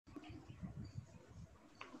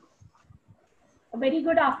A very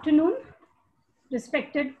good afternoon,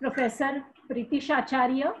 respected Professor Pritish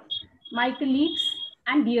Acharya, my colleagues,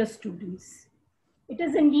 and dear students. It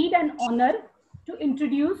is indeed an honor to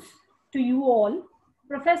introduce to you all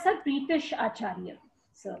Professor Pritish Acharya,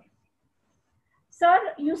 sir. Sir,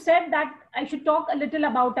 you said that I should talk a little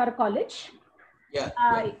about our college. Yeah.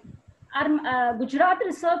 Our Gujarat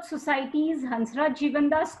Research Society's Hansraj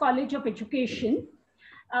Jivandas College of Education.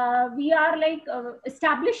 We are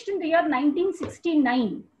established in the year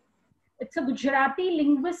 1969. It's a Gujarati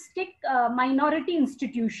linguistic minority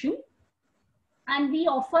institution, and we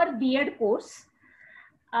offer B.Ed course.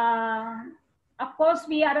 Of course,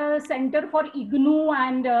 we are a center for IGNOU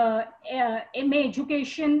and MA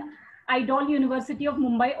education, Idol University of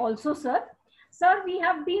Mumbai also, sir. Sir, we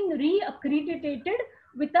have been re-accredited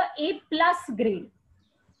with a A+ grade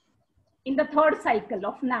in the third cycle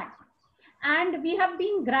of NAT. And we have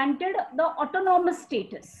been granted the autonomous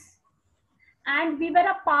status. And we were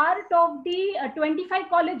a part of the 25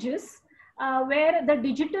 colleges where the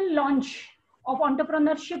digital launch of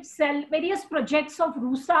entrepreneurship cell, various projects of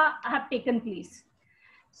Orrisa have taken place.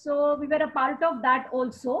 So we were a part of that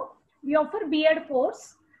also. We offer B.Ed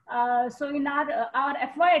course. So in our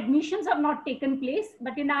FY admissions have not taken place,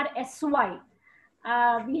 but in our SY,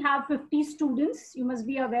 we have 50 students. You must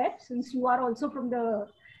be aware, since you are also from the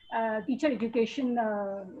teacher education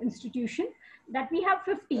institution, that we have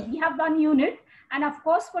 50. We have one unit. And of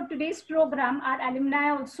course, for today's program, our alumni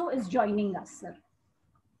also is joining us, sir.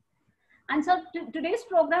 And so today's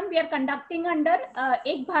program, we are conducting under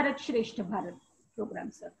Ek Bharat, Shreshtha Bharat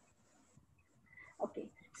program, sir. Okay.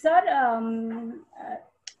 Sir,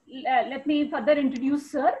 let me further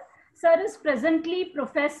introduce sir. Sir is presently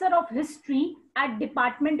Professor of History at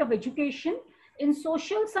Department of Education in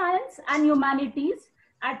Social Science and Humanities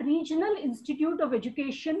at Regional Institute of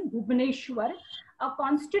Education, Bhubaneswar, a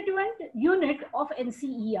constituent unit of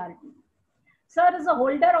NCERT. Sir is a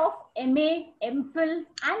holder of MA, MPhil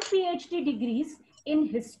and PhD degrees in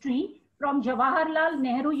history from Jawaharlal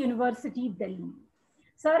Nehru University, Delhi.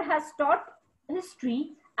 Sir has taught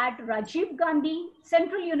history at Rajiv Gandhi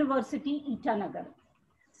Central University, Itanagar.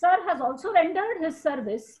 Sir has also rendered his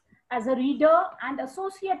service as a reader and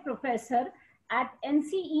associate professor at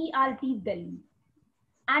NCERT, Delhi,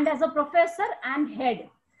 and as a professor and head,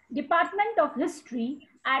 Department of History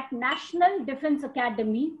at National Defence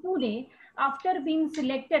Academy, Pune, after being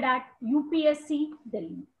selected at UPSC,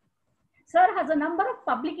 Delhi. Sir has a number of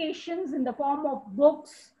publications in the form of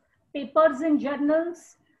books, papers in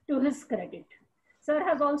journals to his credit. Sir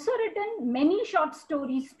has also written many short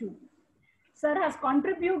stories too. Sir has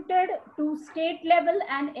contributed to state level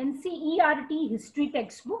and NCERT history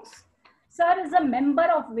textbooks. Sir is a member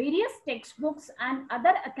of various textbooks and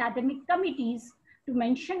other academic committees, to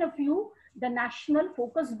mention a few: the National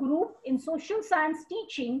Focus Group in Social Science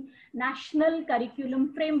Teaching, National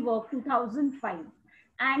Curriculum Framework 2005,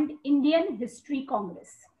 and Indian History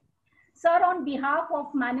Congress. Sir, on behalf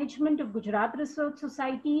of management of Gujarat Research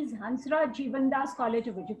Society's Hansraj Jivandas College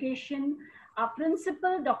of Education, our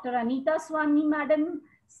principal, Dr. Anita Swami Madam,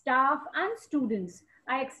 staff and students,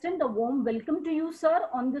 I extend a warm welcome to you, sir,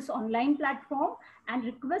 on this online platform and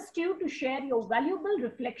request you to share your valuable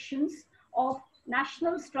reflections of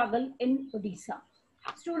national struggle in Orrisa.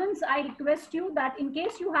 Students, I request you that in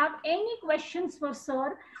case you have any questions for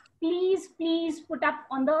sir, please put up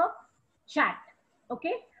on the chat,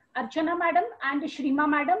 okay? Archana madam and Shrima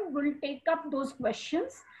madam will take up those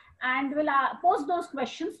questions and will pose those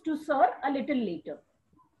questions to sir a little later.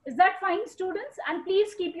 Is that fine, students? And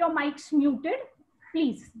please keep your mics muted,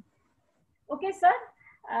 please. Okay, sir.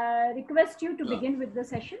 Request you to begin with the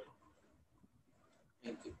session.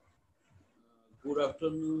 Thank you. Good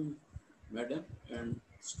afternoon, madam and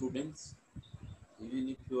students. Even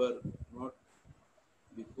if you are not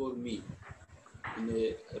before me in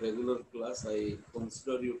a regular class, I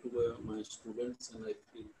consider you to be my students, and I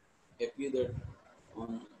feel happy that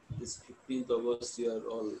on this 15th August you are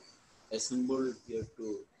all assembled here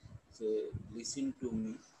to listen to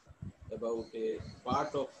me about a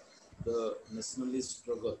part of the nationalist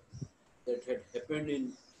struggle that had happened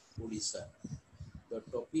in Orrisa. The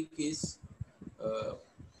topic is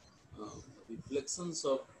reflections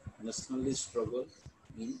of nationalist struggle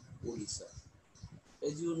in Orrisa.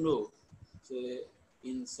 As you know,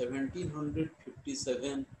 in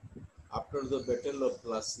 1757, after the Battle of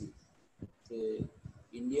Plassey,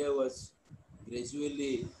 India was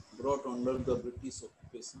gradually brought under the British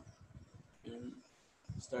occupation, and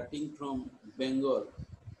starting from Bengal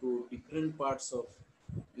to different parts of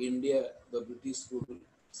India, the British rule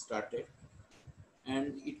started,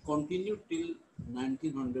 and it continued till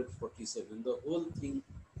 1947. The whole thing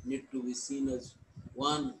need to be seen as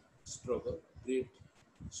one struggle, great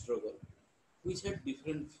struggle, which had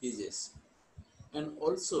different phases. And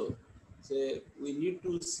also, say, we need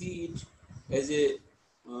to see it as a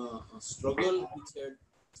struggle which had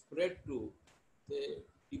spread to the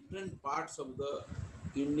different parts of the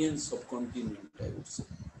Indian subcontinent, I would say.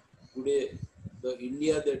 Today, the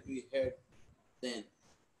India that we had then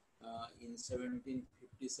in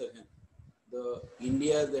 1757, the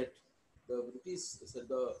India that the British,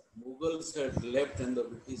 the Mughals had left and the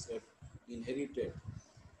British had inherited,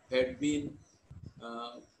 had been,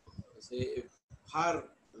 uh, say, a far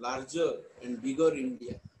larger and bigger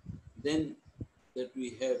India than that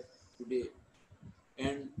we have today.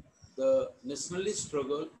 And the nationalist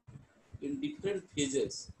struggle in different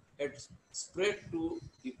phases had spread to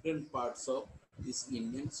different parts of this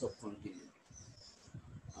Indian subcontinent.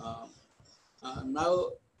 Uh,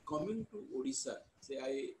 now, coming to Orissa, say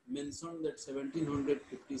I mentioned that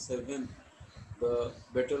 1757 the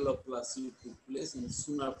Battle of Plassey took place, and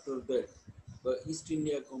soon after that, the East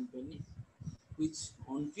India Company, which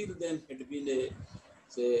until then had been a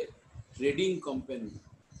say trading company,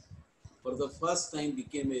 for the first time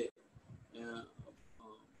became a uh,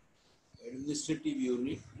 administrative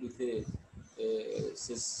unit with a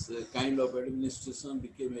kind of administration,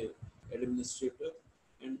 became a administrator,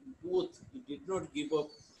 and both did not give up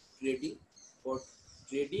trading, but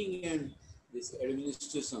trading and this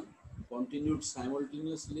administration continued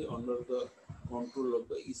simultaneously under the control of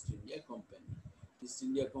the East India Company. East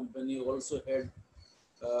India Company also had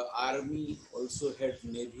army, also had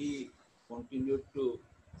navy, continued to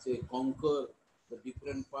say conquer the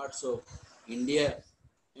different parts of India,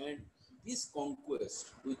 and this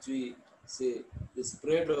conquest, which we say the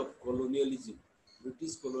spread of colonialism,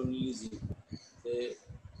 British colonialism, they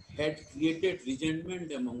had created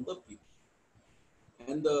resentment among the people,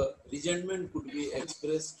 and the resentment could be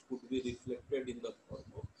expressed, could be reflected in the form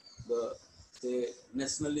of the say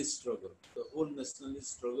nationalist struggle. The whole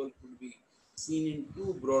nationalist struggle could be seen in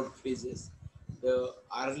two broad phases. The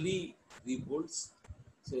early revolts,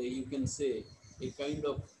 so you can say a kind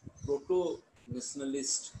of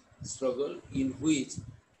proto-nationalist struggle in which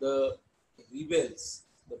the rebels,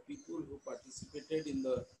 the people who participated in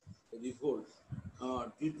the revolt,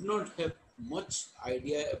 did not have much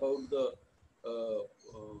idea about the uh,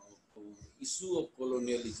 issue of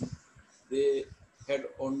colonialism. They had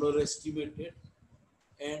underestimated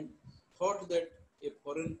and thought that a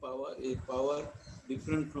foreign power, a power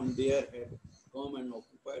different from their, had come and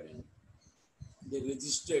occupied, and they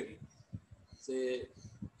resisted it. Say,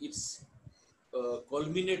 it's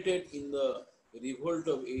culminated in the revolt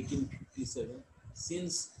of 1857.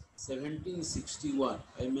 Since 1761,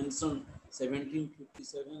 I mentioned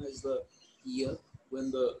 1757 as the year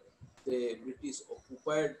when the British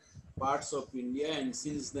occupied parts of India, and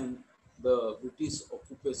since then the British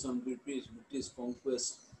occupation, British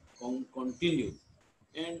conquest continued.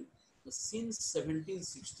 And since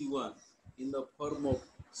 1761, in the form of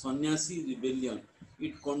Sannyasi rebellion,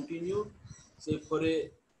 it continued, say, for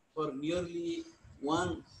nearly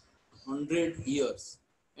 100 years,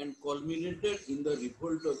 and culminated in the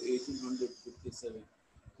revolt of 1857,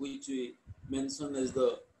 which we mention as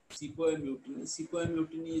the Sepoy Mutiny. Sepoy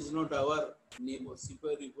Mutiny is not our name, or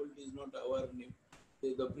Sepoy Revolt is not our name.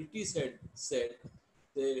 The British had said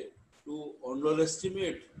they, to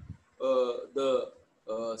underestimate the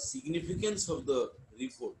significance of the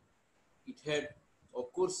revolt. It had,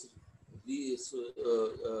 of course, the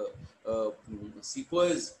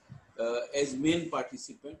sepoys as main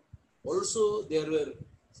participant. Also, there were,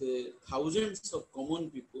 say, thousands of common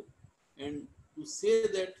people, and to say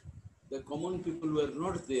that the common people were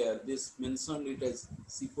not there, this mentioned it as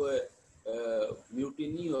sepoy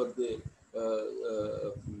mutiny, or the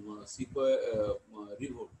sepoy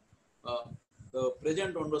revolt. Uh, the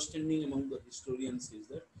present understanding among the historians is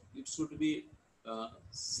that it should be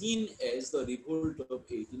seen as the revolt of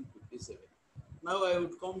 1857. Now I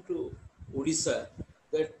would come to Orissa,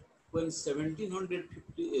 that when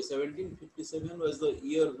 1757 was the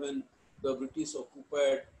year when the British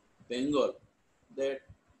occupied Bengal, that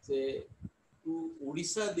say, to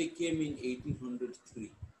Orissa they came in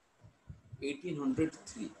 1803.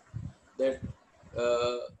 1803, that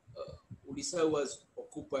Orissa was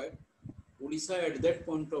occupied. Orissa at that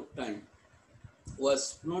point of time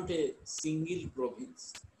was not a single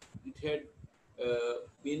province. It had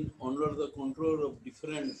been under the control of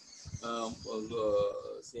different,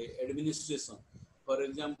 say, administration. For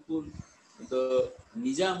example, the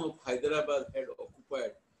Nizam of Hyderabad had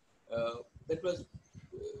occupied, that was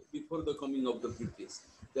before the coming of the British,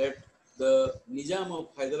 that the Nizam of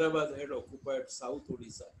Hyderabad had occupied South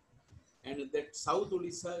Odisha. and that South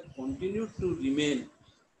Orissa continued to remain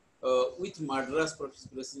with Madras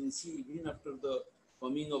presidency even after the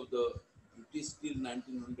coming of the British till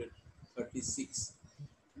 1936.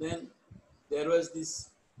 Then there was this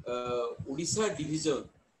Odisha division,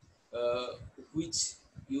 uh, which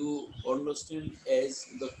you understand as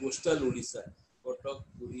the coastal Odisha, Kotak,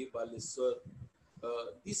 Puri, Baleswar.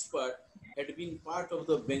 This part had been part of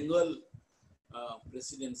the Bengal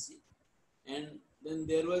presidency, and then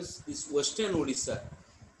there was this western Odisha,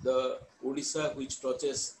 the Odisha which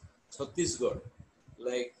touches Chhattisgarh,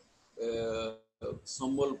 like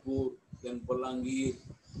Sambalpur, then Balangir,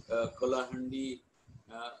 Kalahandi.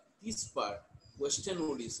 This part, western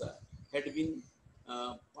Odisha, had been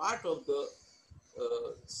part of the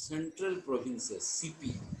central provinces,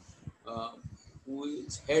 CP, uh,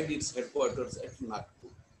 which had its headquarters at Nagpur.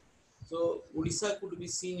 So Odisha could be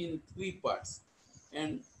seen in three parts.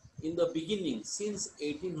 And in the beginning, since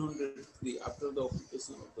 1803, after the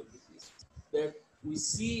occupation of the British, that we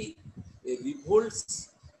see revolts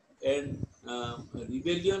and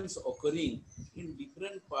rebellions occurring in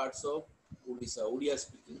different parts of Odisha, Odia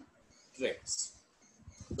speaking tracts.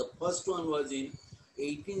 The first one was in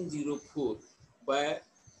 1804 by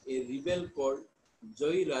a rebel called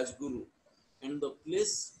Joy Rajguru, and the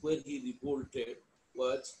place where he revolted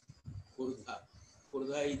was Khordha.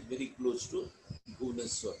 Khordha is very close to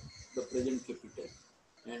Bhubaneswar, the present capital.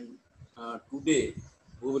 And today,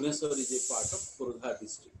 Bhubaneswar is a part of Khordha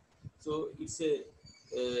district. So it's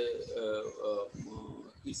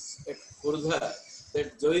at Khordha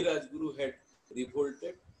that Joy Rajguru had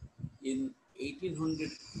revolted in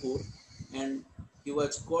 1804, and he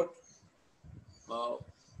was caught uh,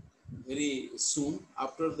 very soon.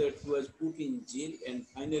 After that, he was put in jail, and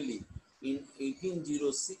finally, in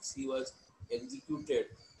 1806, he was executed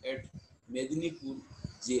at Medinipur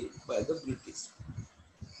jail by the British.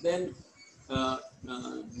 Then,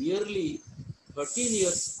 nearly 13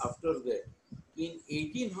 years after that, in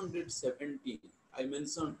 1817, I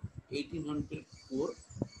mentioned 1804,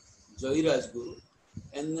 Joy Rajguru,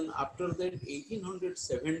 and then after that,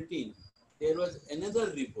 1817, there was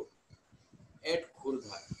another revolt at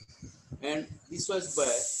Khordha, and this was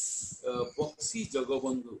by Boxi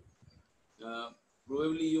Jagabandhu.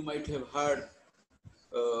 Probably you might have heard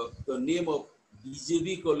the name of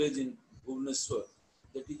BJB College in Bhubaneswar.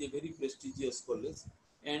 That is a very prestigious college,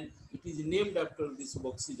 and it is named after this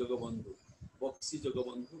Boxi Jagabandhu. Boxi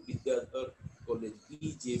Jagabandhu Vidyadhar College,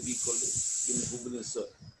 BJB College in Bhubaneswar,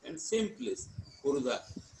 and same place, Khordha.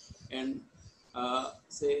 And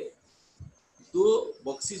say, though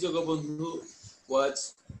Boxi Jagabandhu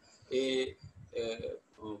was a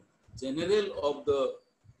general of the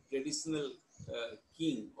traditional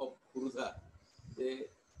king of Khordha,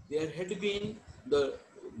 there had been the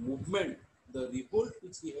movement, the revolt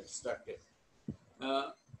which he had started,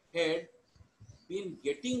 had been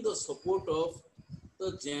getting the support of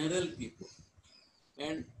the general people.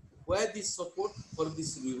 And why this support for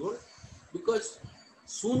this revolt? Because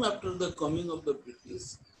soon after the coming of the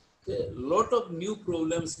British, a lot of new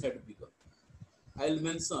problems had begun. I'll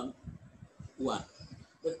mention one.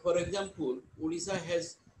 That, for example, Odisha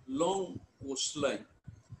has long coastline,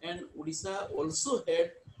 and Odisha also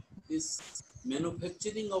had this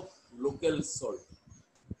manufacturing of local salt.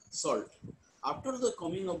 After the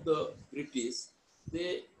coming of the British,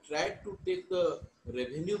 they tried to take the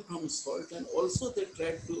revenue from salt, and also they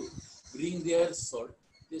tried to bring their salt.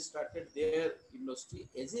 They started their industry.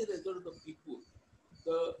 As a result,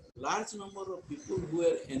 the large number of people who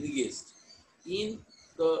were engaged in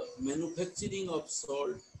the manufacturing of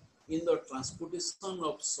salt, in the transportation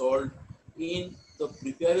of salt, in the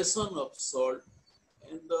preparation of salt,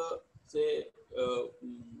 and the say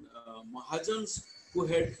Mahajans who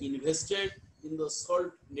had invested in the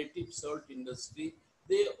native salt industry,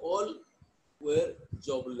 they all were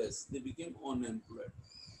jobless. They became unemployed.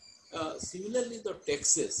 Similarly, the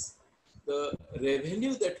taxes, the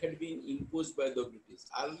revenue that had been imposed by the British.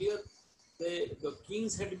 Earlier, the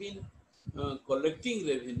kings had been collecting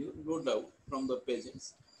revenue, no doubt, from the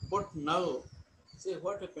peasants. But now, say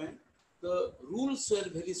what happened? The rules were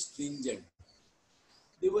very stringent.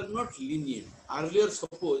 They were not lenient. Earlier,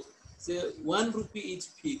 suppose, say 1 rupee is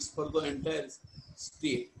fixed for the entire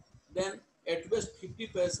state, then at best 50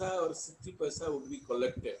 paisa or 60 paisa would be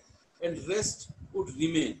collected, and rest would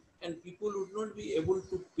remain, and people would not be able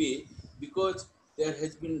to pay because there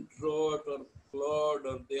has been drought or flood,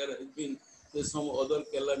 or there has been some other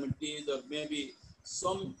calamities, or maybe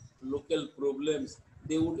some local problems.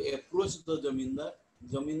 They would approach the Jamindar.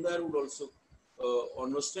 Jamindar would also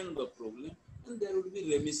understand the problem, and there would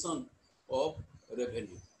be remission of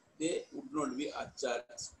revenue. They would not be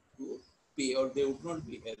charged to pay, or they would not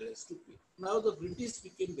be harassed to pay. Now the British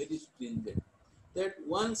became very stringent that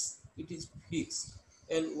once it is fixed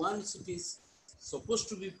and once it is supposed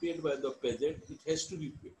to be paid by the peasant, it has to be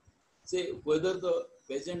paid. Say whether the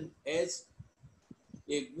peasant has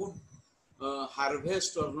a good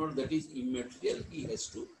harvest or not, that is immaterial, he has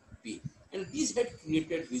to pay. And this had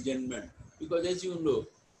created resentment because, as you know,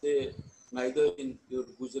 they, neither in your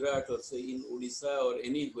Gujarat or say in Orrisa or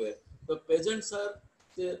anywhere, the peasants are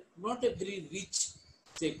not a very rich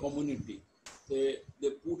say community. They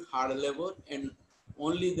put hard labor and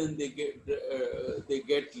only then they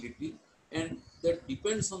get little, and that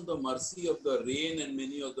depends on the mercy of the rain and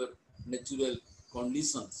many other natural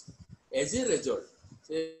conditions. As a result,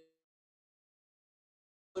 say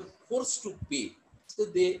were forced to pay, so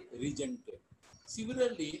they resented.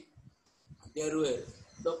 Similarly, there were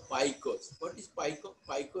the paikos. What is paiko?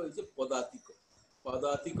 Paiko is a padatiko.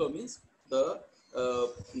 Padatiko means the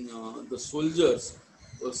soldiers,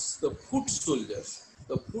 the foot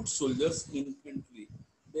soldiers, infantry.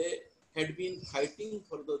 They had been fighting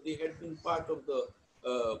for the. They had been part of the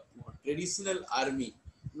traditional army.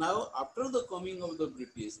 Now, after the coming of the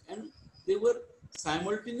British, and they were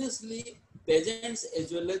simultaneously peasants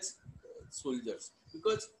as well as soldiers,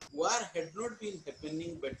 because war had not been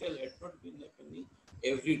happening, battle had not been happening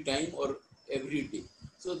every time or every day.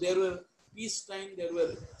 So there were peace time, there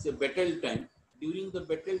were say battle time. During the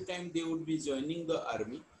battle time, they would be joining the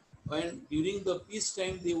army, and during the peace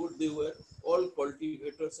time, they were all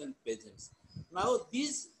cultivators and peasants. Now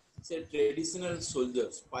these say traditional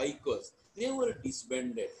soldiers, pikers, they were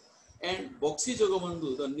disbanded, and Boxi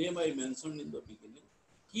Jagabandhu, the name I mentioned in the beginning,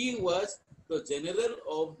 he was the general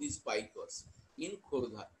of these pikers in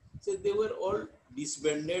Khordha. So they were all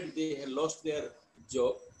disbanded, they had lost their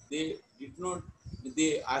job. They did not,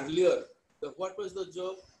 they earlier, what was the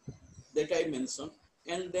job that I mentioned?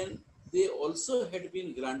 And then they also had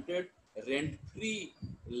been granted rent-free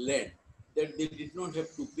land that they did not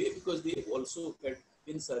have to pay because they also had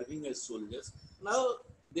been serving as soldiers. Now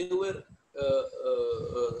they were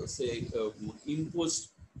imposed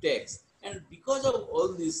tax, and because of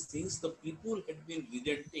all these things, the people had been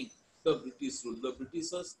resenting the British rule. The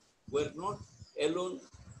Britishers were not alone,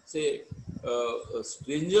 say, a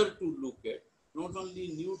stranger to look at, not only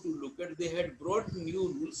new to look at, they had brought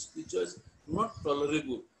new rules which was not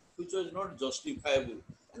tolerable, which was not justifiable,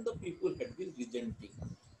 and the people had been resenting.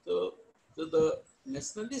 So, so the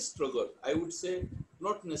nationalist struggle, I would say,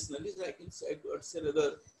 not nationalist, I would say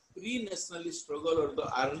rather pre-nationalist struggle or the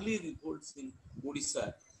early revolts in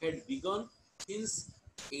Odisha had begun since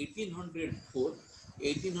 1804.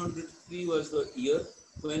 1803 was the year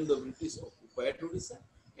when the British occupied Odisha,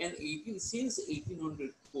 and since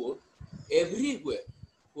 1804, everywhere,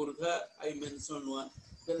 Khordha, I mentioned one,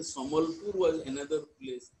 then Samalpur was another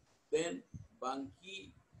place, then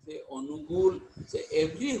Banki, say Anugul, say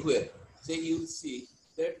everywhere, say you will see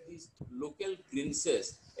that these local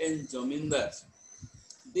princes and zamindars,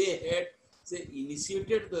 they had say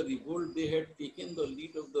initiated the revolt, they had taken the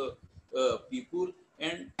lead of the people,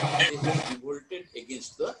 and they had revolted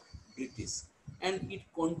against the British, and it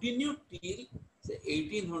continued till say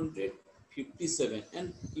 1857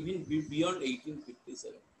 and even beyond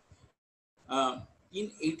 1857. In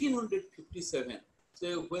 1857,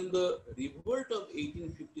 so when the revolt of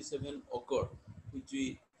 1857 occurred, which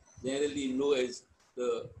we generally know as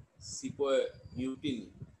the Sepoy Mutiny,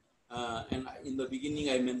 and in the beginning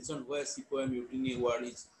I mentioned why Sepoy Mutiny word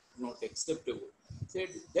is not acceptable. So at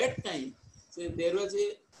that time, so there was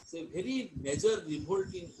a very major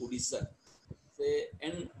revolt in Odisha,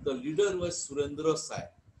 and the leader was Surendra Sai.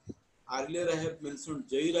 Earlier I have mentioned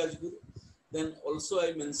Jai Rajguru. Then also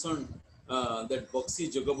I mentioned that Boxi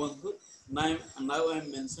Jagabandhu. Now I am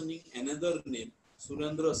mentioning another name,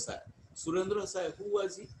 Surendra Sai. Surendra Sai, who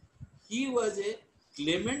was he? He was a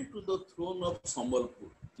claimant to the throne of Sambalpur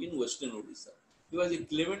in Western Odisha. He was a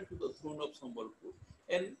claimant to the throne of Sambalpur.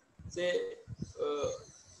 And say, uh,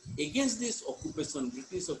 against this occupation,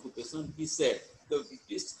 British occupation, he said, the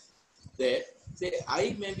British, that say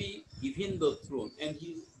I may be given the throne, and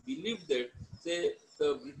he believed that say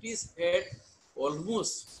the British had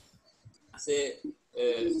almost say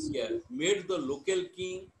yeah, made the local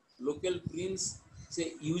king, local prince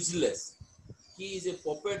say useless. He is a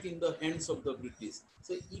puppet in the hands of the British.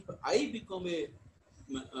 So if I become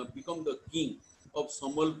the king of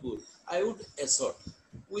Samalpur, I would assert.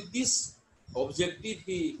 With this objective,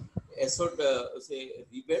 he assert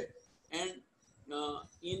rebel, and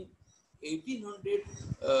in 1840,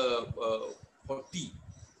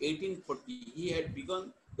 1840, he had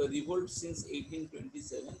begun the revolt since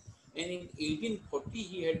 1827, and in 1840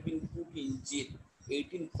 he had been put in jail.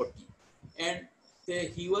 1840. and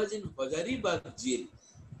he was in Hazaribagh jail.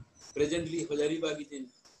 Presently, Hazaribagh is in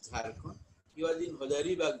Jharkhand. He was in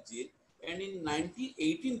Hazaribagh jail, and in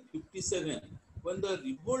 1857, when the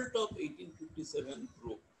revolt of 1857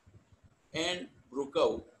 broke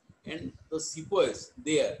out, and the sepoys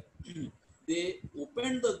there, they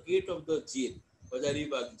opened the gate of the jail,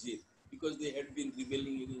 Hazaribagh jail, because they had been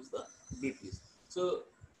rebelling against the British. So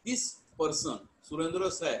this person,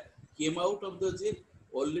 Surendra Sai, came out of the jail.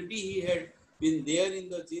 Already he had been there in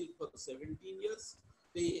the jail for 17 years.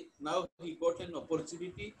 Now he got an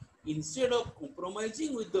opportunity. Instead of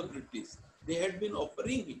compromising with the British, they had been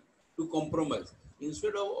offering him to compromise.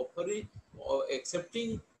 Instead of offering or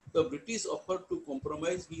accepting the British offer to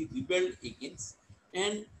compromise, he rebelled against,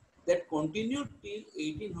 and that continued till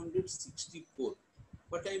 1864.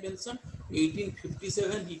 What I mentioned,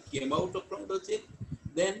 1857 he came out from the jail.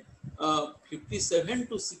 Then 57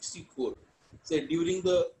 to 64. Say during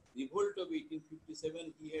the revolt of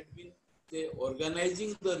 1857, he had been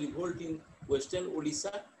organizing the revolt in Western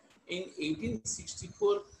Orissa. In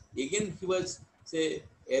 1864, again he was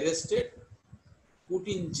arrested, put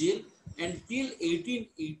in jail, and till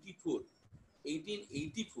 1884,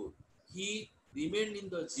 he remained in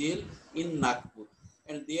the jail in Nagpur,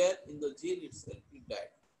 and there in the jail itself he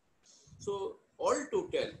died. So all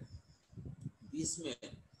total, this man,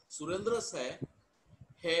 Surendra Sai,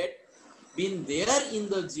 had been there in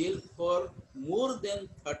the jail for more than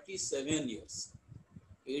 37 years,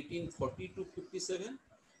 1840 to 57,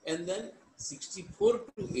 and then 64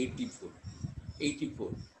 to 84.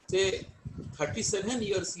 Say 37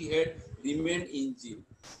 years he had remained in jail.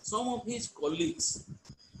 Some of his colleagues,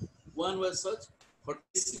 one was such Hote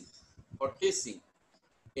Singh,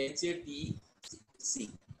 H-A-T-E-C.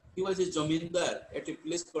 He was a jamindar at a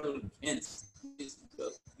place called Ghens.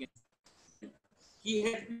 He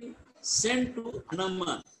had been sent to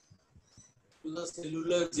Andaman, to the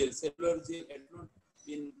cellular jail. Cellular jail had not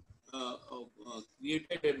been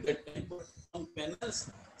created at that time, but on penance,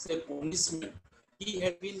 say punishment, he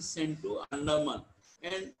had been sent to Andaman,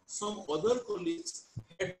 and some other colleagues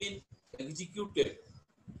had been executed,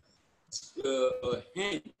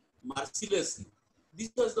 hanged mercilessly.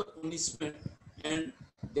 This was the punishment, and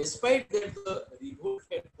despite that, the revolt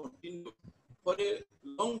had continued for a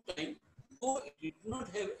long time, though it did not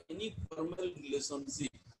have any formal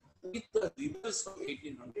relationship with the rebels of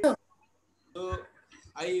 1800. So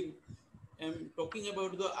I am talking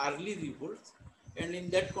about the early revolts, and in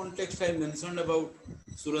that context I mentioned about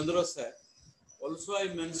Surendra Sai. Also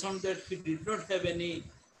I mentioned that he did not have any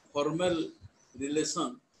formal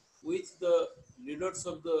relation with the leaders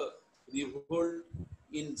of the revolt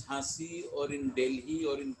in Jhansi or in Delhi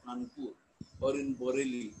or in Kanpur or in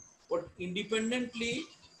Boreli, but independently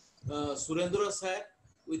Surendra Sai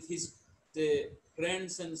with his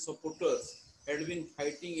friends and supporters had been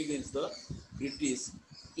fighting against the British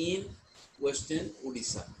in Western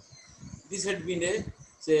Orissa. This had been a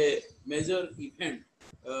major event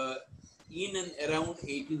in and around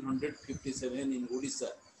 1857 in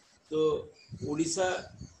Orissa. So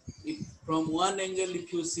Orissa, from one angle,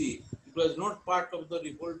 if you see, it was not part of the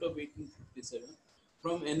revolt of 1857.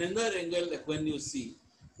 From another angle, when you see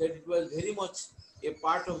that it was very much a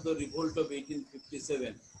part of the revolt of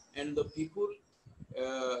 1857, and the people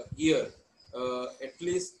here, at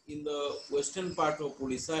least in the western part of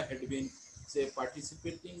Orissa, had been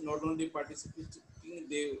participating. Not only participating,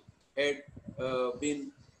 they had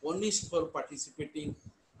been punished for participating,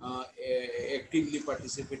 actively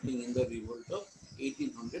participating in the revolt of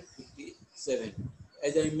 1857.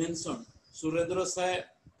 As I mentioned, Surendra Sai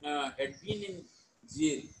had been in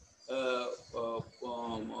jail for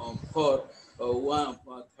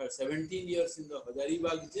 17 years in the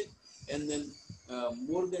Hazaribagh jail, and then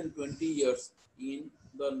more than 20 years in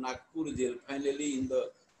the Nagpur jail. Finally, in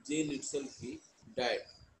the jail itself, he died.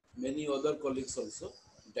 Many other colleagues also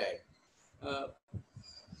died.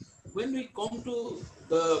 When we come to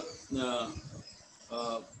the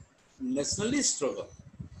nationalist struggle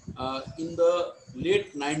in the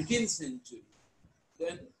late 19th century,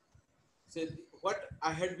 then what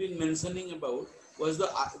I had been mentioning about was the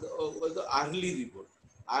early revolt.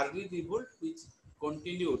 Early revolt which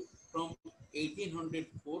continued from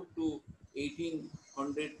 1804 to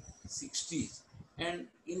 1860s. And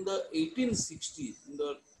in the 1860s, in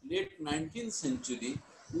the late 19th century,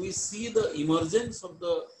 we see the emergence of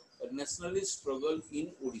the nationalist struggle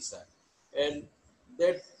in Orissa. And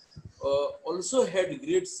that also had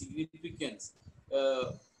great significance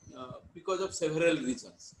because of several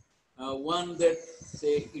reasons. One, that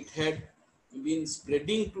it had been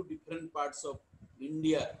spreading to different parts of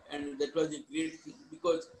India, and that was a great thing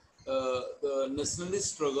because the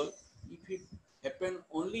nationalist struggle, if it happened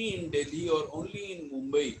only in Delhi or only in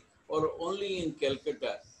Mumbai or only in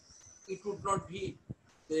Calcutta, it would not be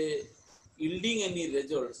yielding any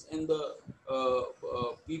results, and the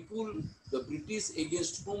people, the British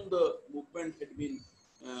against whom the movement had been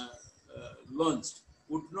uh, launched,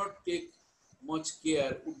 would not take much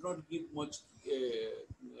care, would not give much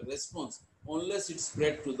response unless it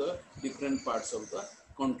spread to the different parts of the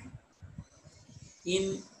country.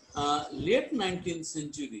 In late 19th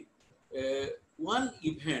century, one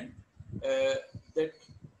event that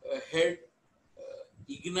had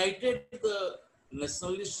ignited the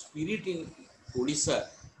nationalist spirit in Orissa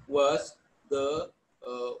was the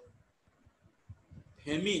uh,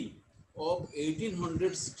 famine of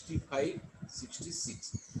 1865-66.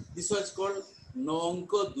 This was called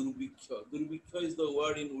Nanka Durbiksha. Durbiksha is the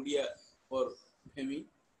word in Odia for famine.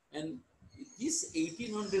 And this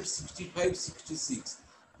 1865-66,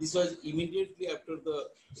 this was immediately after the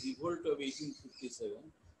revolt of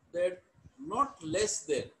 1857, that not less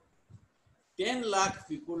than 10 lakh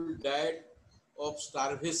people died of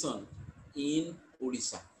starvation in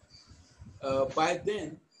Odisha. By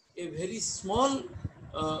then, a very small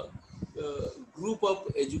uh, group of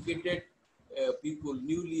educated people,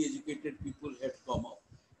 newly educated people had come up.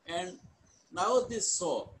 And now they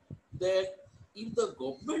saw that if the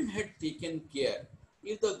government had taken care,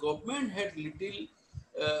 if the government had little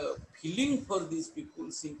feeling for these people,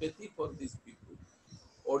 sympathy for these people,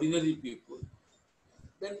 ordinary people,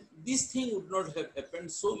 then this thing would not have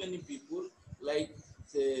happened. So many people, like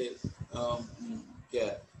say, um,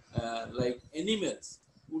 yeah, like animals,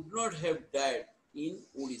 would not have died in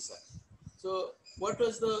Odisha. So, what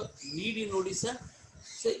was the need in Odisha?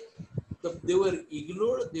 Say, they were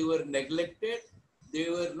ignored, they were neglected, they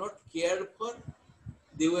were not cared for,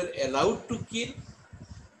 they were allowed to kill,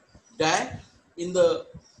 die in the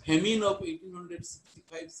famine of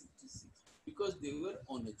 1865-66 because they were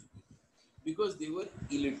uneducated, because they were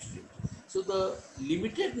illiterate. So the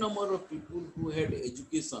limited number of people who had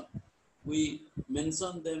education, we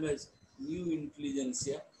mention them as new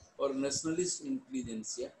intelligentsia or nationalist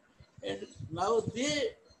intelligentsia, and now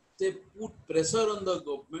they put pressure on the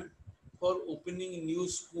government for opening new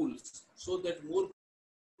schools so that more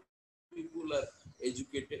people are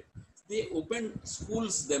educated. They opened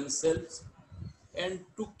schools themselves and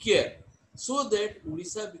took care so that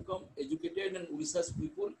Odisha become educated and Odisha's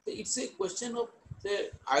people. It's a question of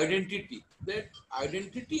the identity. That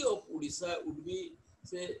identity of Odisha would be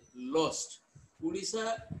say lost.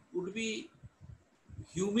 Odisha would be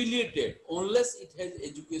humiliated unless it has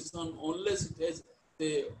education, unless it has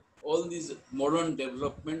all these modern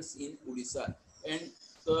developments in Odisha. And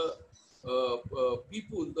the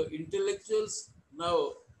people, the intellectuals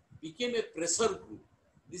now became a pressure group.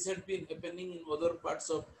 This had been happening in other parts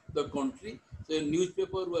of the country. So a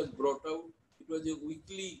newspaper was brought out. It was a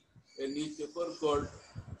weekly newspaper called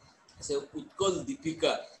say, Utkal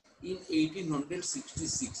Deepika in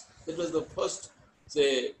 1866. That was the first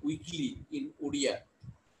say, weekly in Odia.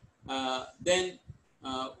 Then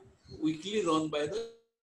weekly run by the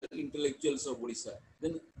intellectuals of Odisha.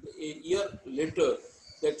 Then a year later,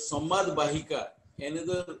 that Samad Bahika,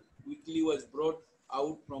 another weekly was brought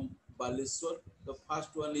out from Baleswar. The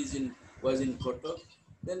first one was in Kotak.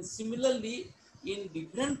 Then similarly, in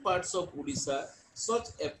different parts of Odisha, such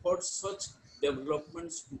efforts, such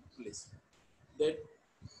developments took place. That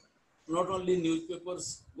not only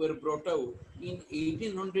newspapers were brought out in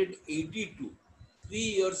 1882, 3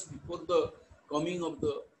 years before the coming of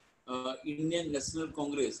the Indian National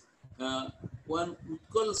Congress, one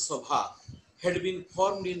Utkal Sabha had been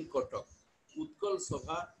formed in Kotak. Utkal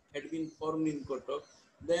Sabha had been formed in Kotak.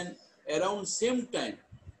 Then around same time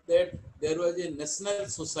that there was a national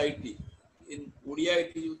society. In Odia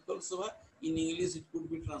it is Utkal Sabha, in English it could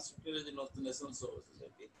be translated as a National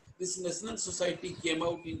Society. This national society came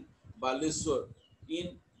out in Baleswar,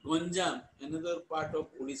 in Ganjam, another part of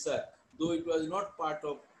Odisha, though it was not part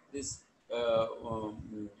of this,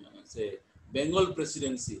 say, Bengal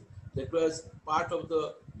presidency, that was part of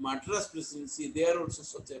the Madras presidency. There also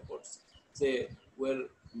such efforts, say, were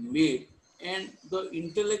made, and the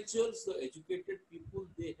intellectuals, the educated people,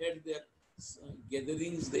 they had their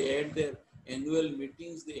gatherings, they had their annual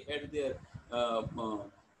meetings, they had their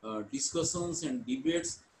discussions and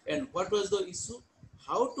debates. And what was the issue?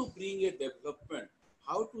 How to bring a development,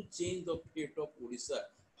 how to change the fate of Odisha,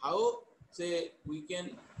 how, say, we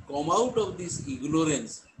can come out of this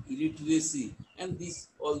ignorance, illiteracy, and this,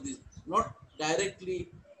 all this. Not directly,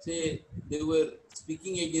 say, they were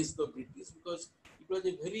speaking against the British because it was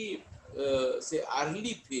a very, say,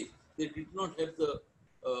 early phase. They did not have the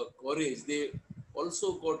courage. They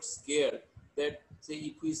also got scared that say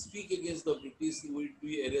if we speak against the British, we will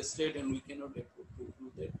be arrested and we cannot afford to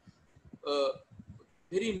do that.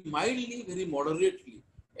 Very mildly, very moderately,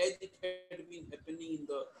 as it had been happening in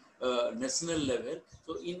the national level.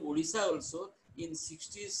 So in Orissa also, in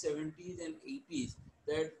 60s, 70s and 80s,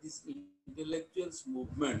 that this intellectuals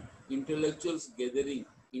movement, intellectuals gathering,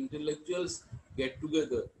 intellectuals get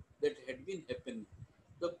together, that had been happening.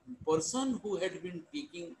 The person who had been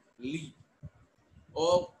taking lead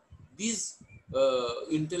of these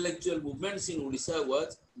intellectual movements in Odisha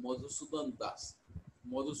was Madhusudan Das.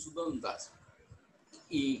 Madhusudan Das.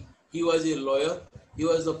 He was a lawyer. He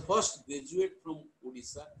was the first graduate from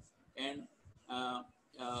Odisha, and uh,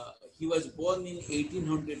 he was born in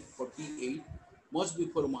 1848, much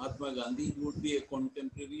before Mahatma Gandhi. He would be a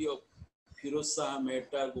contemporary of Firoz Shah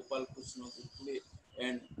Mehta, Gopal Krishna Gokhale,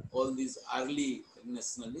 and all these early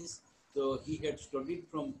nationalists. So he had studied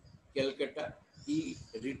from Calcutta. He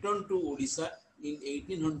returned to Odisha in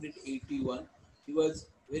 1881. He was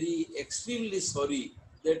very extremely sorry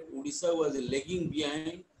that Odisha was lagging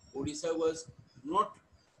behind. Odisha was not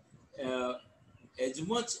uh, as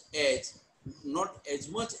much as not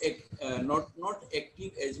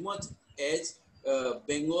active as much as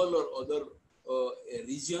Bengal or other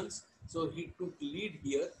regions. So he took lead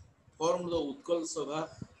here, formed the Utkal Sabha.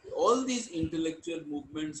 All these intellectual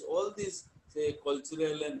movements, all these say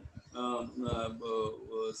cultural and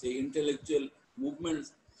say intellectual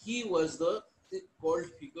movements, he was the cult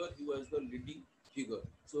figure. He was the leading figure.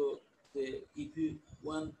 So if you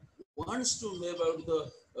one wants to know about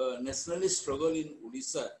the nationalist struggle in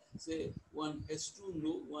Odisha, say one has to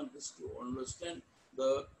know, one has to understand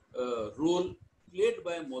the role played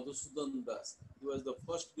by Madhusudan Das. He was the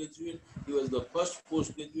first graduate, he was the first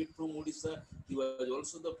postgraduate from Odisha, he was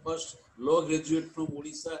also the first law graduate from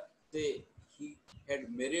Odisha. Say he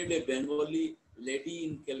had married a Bengali lady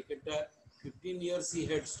in Calcutta. 15 years he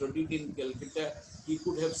had studied in Calcutta. He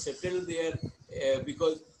could have settled there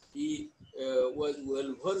because he was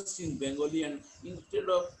well versed in Bengali, and instead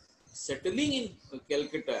of settling in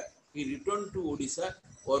Calcutta, he returned to Odisha,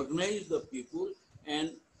 organized the people,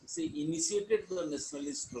 and say initiated the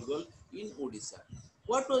nationalist struggle in Odisha.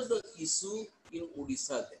 What was the issue in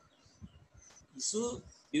Odisha then? Issue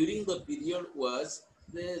during the period was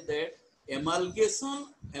that amalgamation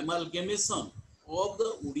of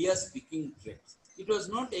the Odia speaking tribes. It was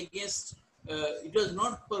not against, it was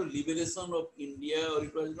not for liberation of India, or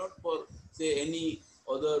it was not for say any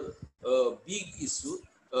other big issue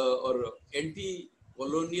or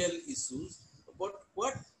anti-colonial issues. But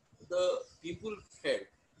what the people felt,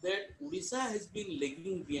 that Odisha has been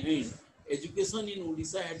lagging behind. Education in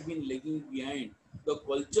Odisha had been lagging behind. The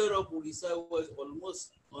culture of Odisha was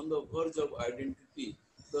almost on the verge of identity.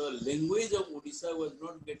 The language of Odisha was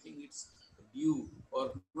not getting its due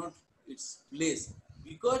or not its place,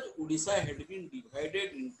 because Odisha had been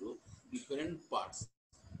divided into different parts.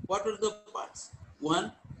 What are the parts?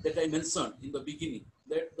 One that I mentioned in the beginning,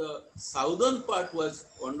 that the southern part was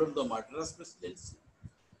under the Madras presidency.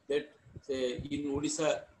 That say in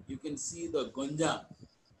Odisha you can see the Ganjam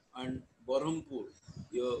and Berhampur.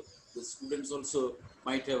 The students also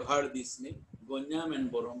might have heard this name, Ganjam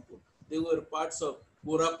and Berhampur. They were parts of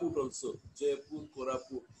Koraput also, Jaipur,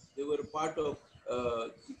 Koraput. They were part of,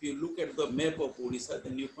 if you look at the map of Odisha,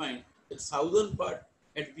 then you find that southern part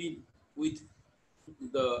had been with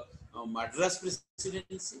the Madras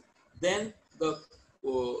presidency. Then the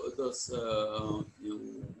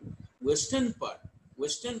western part,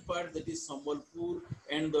 that is Sambalpur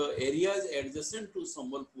and the areas adjacent to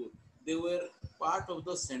Sambalpur, they were part of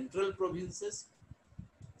the central provinces,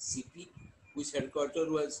 CP, which headquarters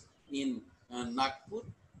was in Nagpur,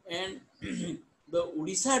 and the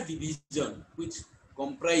Odisha division, which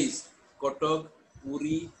comprised Kotak,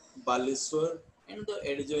 Puri, Baleswar, and the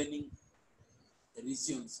adjoining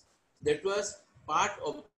regions. That was part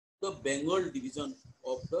of the Bengal division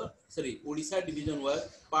of the, Odisha division was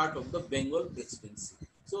part of the Bengal presidency.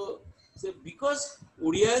 So because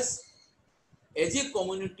Odias as a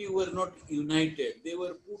community were not united, they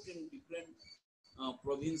were put in different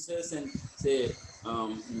provinces and say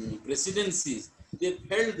presidencies. They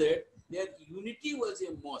felt that their unity was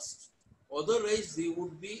a must. Otherwise, they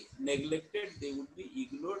would be neglected, they would be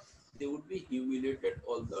ignored, they would be humiliated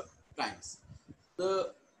all the times.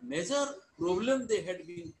 The major problem they had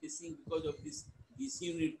been facing because of this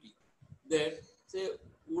disunity, that say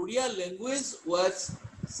Odia language was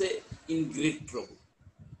say in great trouble.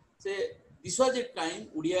 Say this was a time,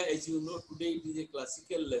 Odia, as you know, today it is a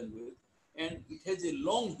classical language and it has a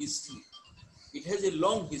long history. It has a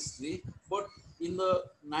long history, but in the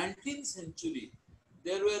 19th century,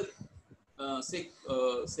 there were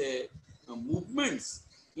movements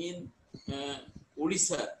in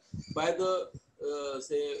Orissa by the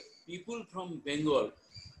say people from Bengal,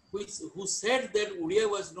 who said that Odia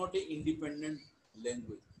was not an independent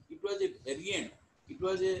language. It was a variant. It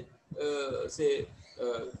was a say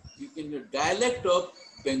you can dialect of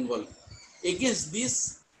Bengal. Against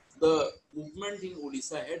this, the movement in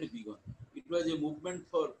Odisha had begun. It was a movement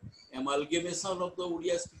for amalgamation of the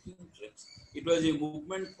Odia speaking tribes. It was a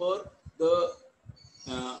movement for the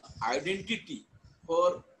identity,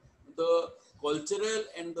 for the cultural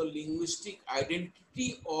and the linguistic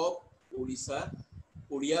identity of Odisha,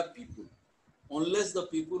 Odia people. Unless the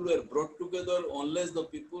people were brought together, unless the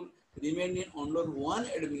people remained in under one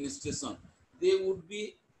administration, they would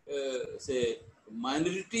be say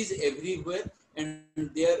minorities everywhere, and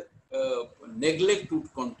their neglect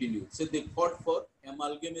would continue. So they fought for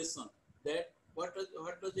amalgamation. That what does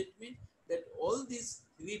it mean? That all these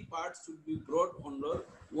three parts should be brought under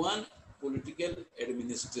one political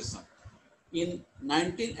administration. In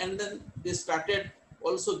 19, and then they started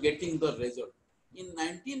also getting the result. In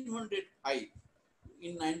 1905,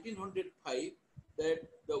 that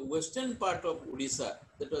the western part of Odisha,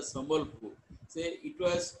 that was Sambalpur, say it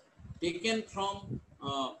was taken from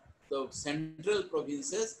the central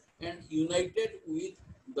provinces and united with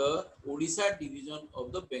the Odisha division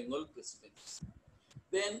of the Bengal presidency.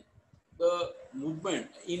 Then the movement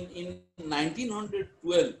in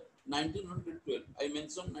 1912, I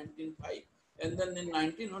mentioned 1905, and then in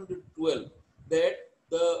 1912, that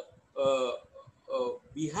the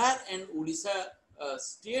Bihar and Odisha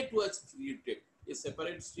state was created. A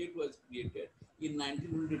separate state was created in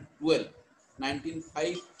 1912.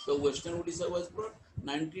 1905, the Western Odisha was brought.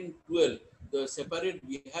 1912, the separate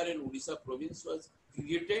Bihar and Odisha province was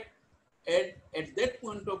created. And at that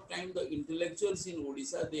point of time, the intellectuals in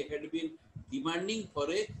Odisha, they had been demanding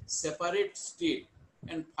for a separate state.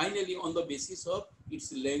 And finally, on the basis of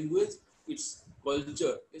its language, its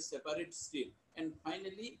culture, a separate state. And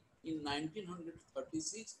finally, in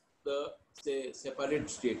 1936, the separate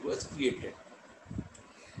state was created.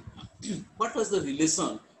 What was the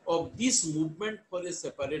relation of this movement for a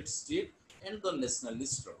separate state and the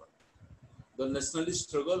nationalist struggle? The nationalist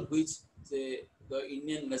struggle which the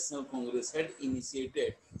Indian National Congress had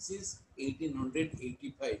initiated since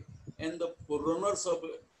 1885, and the forerunners of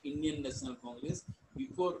Indian National Congress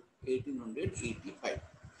before 1885,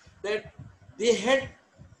 that they had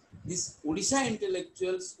these Odisha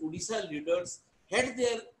intellectuals, Odisha leaders had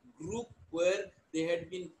their group where they had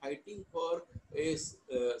been fighting for a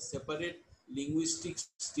separate linguistic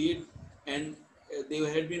state, and they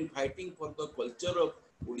had been fighting for the culture of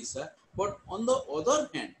Odisha. But on the other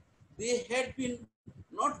hand, they had been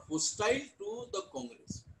not hostile to the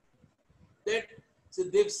Congress. That so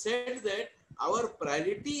they've said that our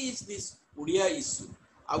priority is this Odia issue.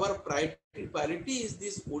 Our priority is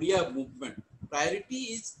this Odia movement. Priority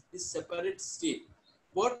is this separate state.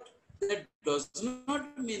 But that does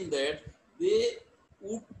not mean that they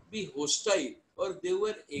would be hostile or they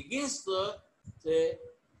were against the say,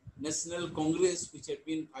 National Congress, which had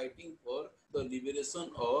been fighting for the liberation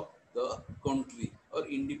of the country or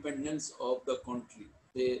independence of the country.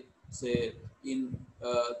 They say in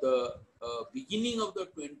the beginning of the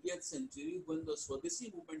 20th century, when the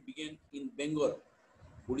Swadeshi movement began in Bengal.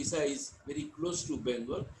 Odisha is very close to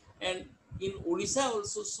Bengal, and in Odisha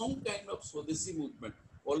also some kind of Swadeshi movement.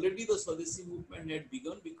 Already the Swadeshi movement had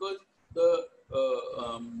begun because the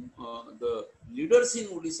leaders in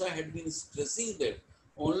Odisha had been stressing that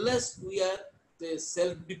unless we are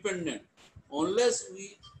self-dependent, unless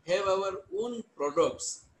we have our own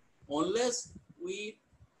products, unless we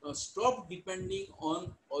stop depending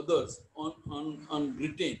on others, on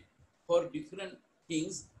Britain for different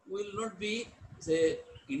things, we will not be say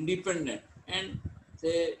independent. And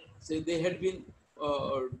say they had been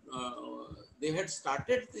they had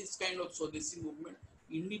started this kind of Swadeshi movement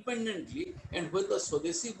independently, and when the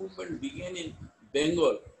Swadeshi movement began in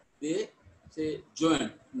Bengal, they say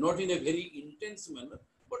joined, not in a very intense manner,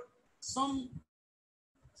 but some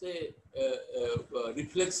say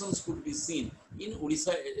reflections could be seen in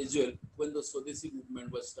Odisha as well when the Swadeshi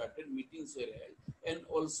movement was started. Meetings were held, and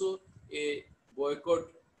also a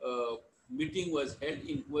boycott meeting was held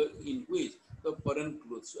in which the foreign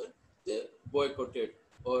clothes were boycotted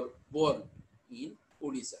or worn in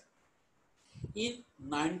Odisha. In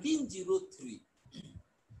 1903,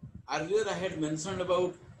 earlier I had mentioned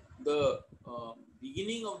about the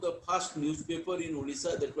beginning of the first newspaper in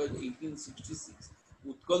Odisha, that was 1866,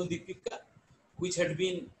 Utkal Deepika, which had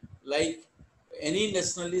been like any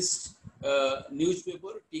nationalist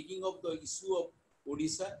newspaper, taking up the issue of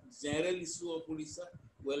Odisha, general issue of Odisha,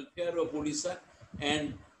 welfare of Odisha,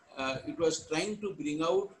 and it was trying to bring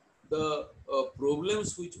out the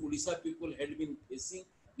problems which Orissa people had been facing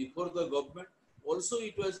before the government. Also,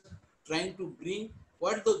 it was trying to bring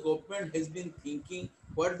what the government has been thinking,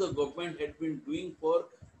 what the government had been doing for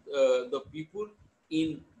the people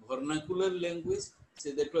in vernacular language.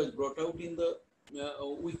 So that was brought out in the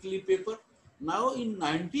weekly paper. Now in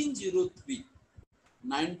 1903,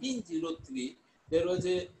 there was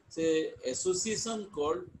a say, association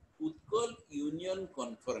called Utkal Union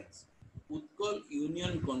Conference. Utkal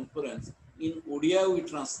Union Conference. In Odia, we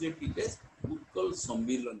translate it as Utkal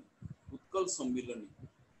Sambhilani. Utkal Sambhilani.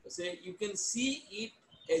 Say, you can see it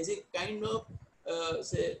as a kind of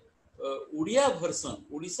say Odia version,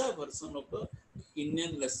 Odisha version of the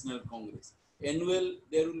Indian National Congress. There will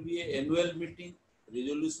be an annual meeting,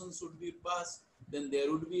 resolutions should be passed, then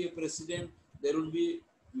there would be a president, there would be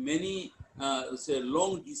many say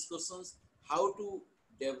long discussions how to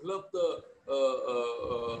develop the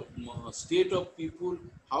state of people,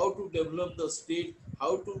 how to develop the state,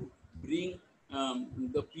 how to bring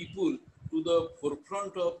the people to the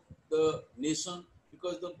forefront of the nation,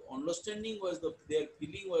 because the understanding was their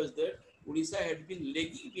feeling was that Odisha had been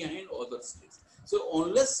lagging behind other states. So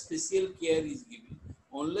unless special care is given,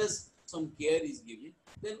 unless some care is given,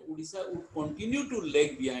 then Odisha would continue to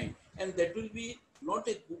lag behind, and that will be not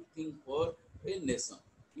a good thing for a nation.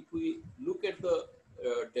 If we look at the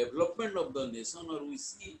development of the nation, or we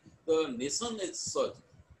see the nation as such,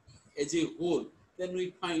 as a whole, then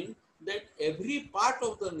we find that every part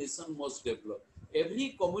of the nation must develop,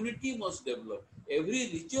 every community must develop, every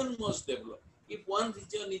region must develop. If one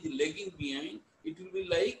region is lagging behind, it will be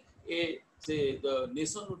like a, say, the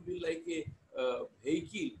nation would be like a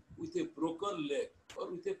vehicle with a broken leg or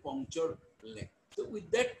with a punctured leg. So with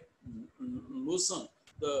that notion,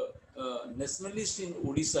 the nationalists in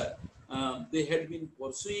Odisha, they had been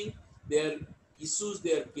pursuing their issues,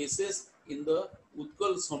 their cases in the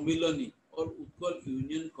Utkal Sambhilani or Utkal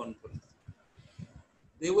Union Conference.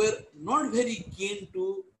 They were not very keen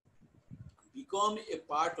to become a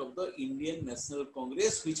part of the Indian National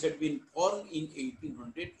Congress, which had been formed in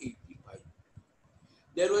 1885.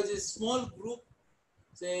 There was a small group,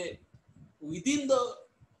 say, within the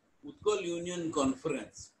Utkal Union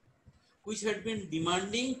Conference, which had been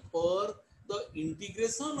demanding for the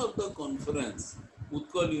integration of the conference,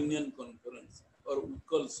 Utkal Union Conference or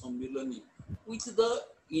Utkal Sambhilani, with the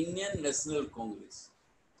Indian National Congress.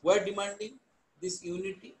 Were demanding this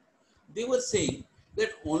unity. They were saying that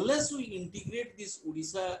unless we integrate this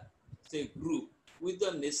Odisha, say, group with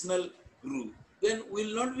the national group, then we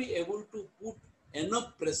will not be able to put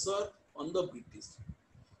enough pressure on the British.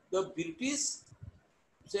 The British,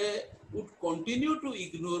 say, would continue to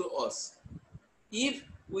ignore us if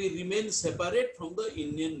we remain separate from the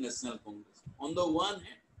Indian National Congress. On the one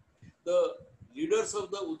hand, the leaders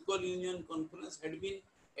of the Utkal Union Conference had been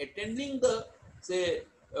attending the, say,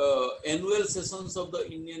 annual sessions of the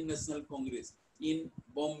Indian National Congress in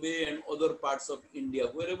Bombay and other parts of India,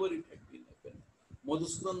 wherever it had been happening.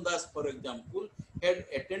 Madhusudan Das, for example, had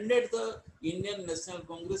attended the Indian National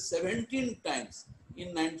Congress 17 times.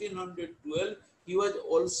 In 1912, he was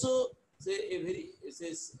also, say, a very,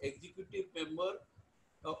 say, executive member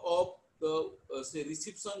of the say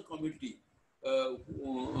reception committee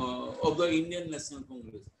of the Indian National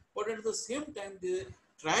Congress. But at the same time, they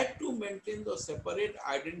tried to maintain the separate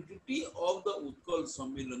identity of the Utkal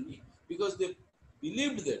Sambhilani, because they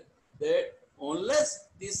believed that unless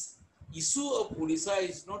this issue of Odisha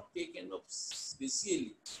is not taken up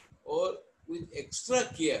specially or with extra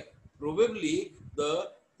care, probably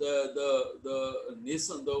the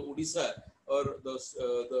nation, the Odisha, or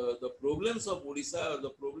the problems of Odisha, or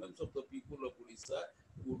the problems of the people of Odisha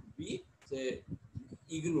would be, say,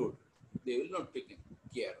 ignored. They will not take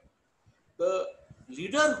care. The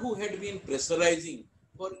leader who had been pressurizing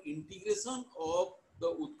for integration of the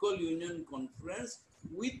Utkal Union Conference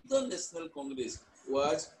with the National Congress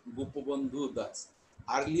was Gopabandhu Das.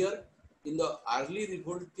 Earlier, in the early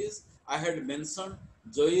revolt case, I had mentioned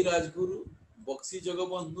Joy Rajguru, Bakshi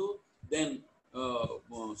Jagabandhu, then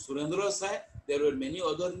Surendra Sai. There were many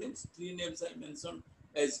other names. 3 names I mentioned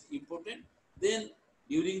as important. Then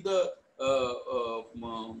during the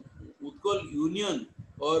Utkal Union,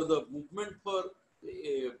 or the movement for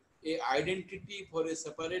a identity for a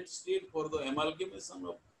separate state, for the amalgamation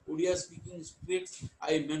of Odia speaking states,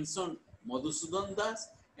 I mentioned Madhusudan Das,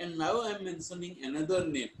 and now I am mentioning another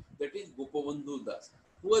name, that is Gopabandhu Das.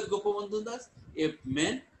 Who was Gopabandhu Das? A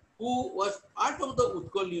man who was part of the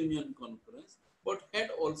Utkal Union Conference, but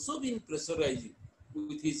had also been pressurizing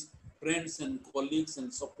with his friends and colleagues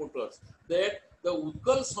and supporters that the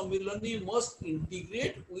Utkal Sambhilani must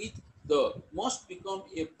integrate with the must become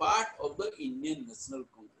a part of the Indian National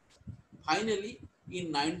Congress. Finally,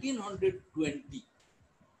 in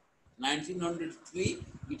 1903,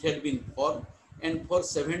 it had been formed, and for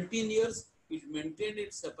 17 years it maintained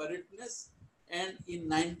its separateness. And in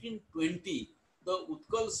 1920, the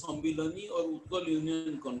Utkal Sambhilani or Utkal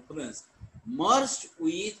Union Conference merged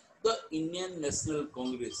with the Indian National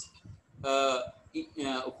Congress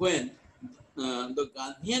when the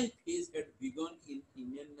Gandhian phase had begun in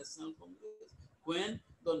Indian National Congress, when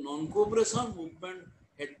the non-cooperation movement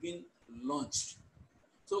had been launched.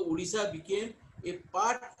 So Orissa became a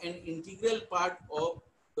part, an integral part of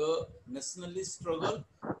the nationalist struggle.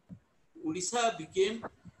 Orissa became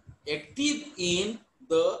active in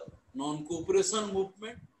the non-cooperation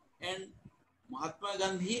movement, and Mahatma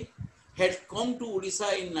Gandhi had come to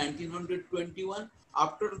Orissa in 1921.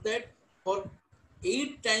 After that, for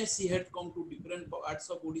 8 times he had come to different parts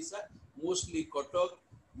of Orissa, mostly Cuttack,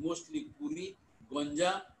 mostly Puri,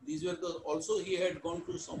 Ganjam. These were the, also he had gone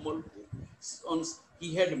to Sambalpur.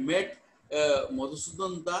 He had met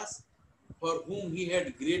Madhusudan Das, for whom he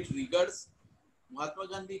had great regards. Mahatma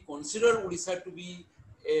Gandhi considered Orissa to be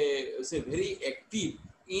say very active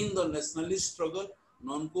in the nationalist struggle.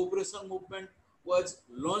 Non-cooperation movement was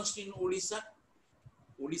launched in Orissa.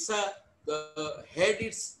 Orissa had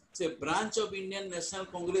its say, branch of Indian National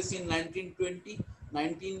Congress in 1920,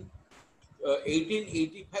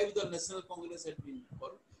 1885 the National Congress had been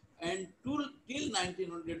formed, and till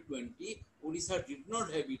 1920 Orissa did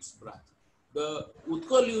not have its branch. The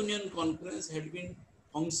Utkal Union Conference had been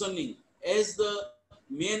functioning as the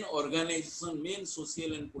main organization, main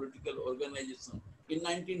social and political organization. In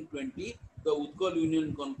 1920, the Utkal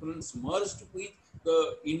Union Conference merged with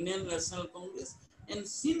the Indian National Congress, and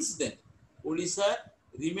since then, Odisha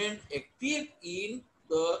remained active in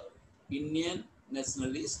the Indian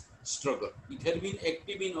nationalist struggle. It had been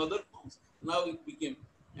active in other forms. Now it became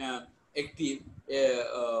active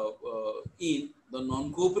in the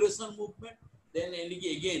non-cooperation movement. Then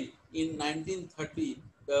again in 1930,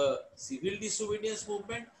 the civil disobedience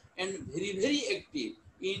movement, and very, very active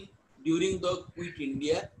in during the Quit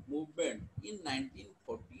India movement in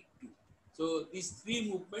 1942. So these three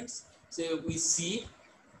movements, say, we see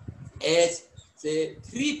as say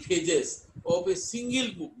three phases of a single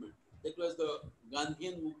movement. That was the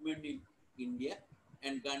Gandhian movement in India,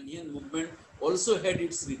 and Gandhian movement also had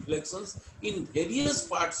its reflections in various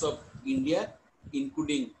parts of India,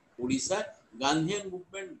 including Odisha. Gandhian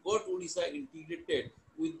movement got Odisha integrated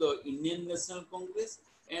with the Indian National Congress,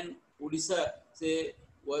 and Odisha say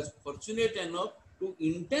was fortunate enough to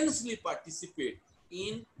intensely participate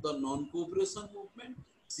in the non-cooperation movement,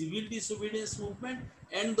 civil disobedience movement,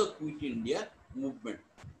 and the Quit India movement.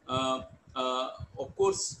 Uh, of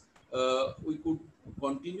course, we could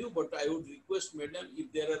continue, but I would request, Madam,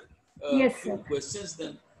 if there are Yes, few sir. questions,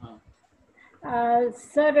 then.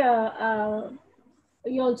 Sir,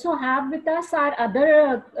 we also have with us our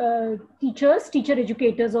other teachers, teacher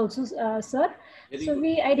educators also, sir. Very So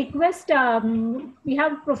good. I request, we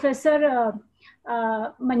have Professor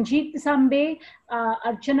Manjeet Sambe,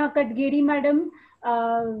 Archana Katgeri madam,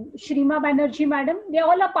 Shrima Banerjee madam. They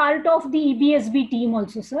all are part of the EBSB team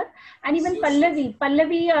also, sir. And even Sure, sure.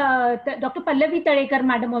 Dr. Pallavi Tadekar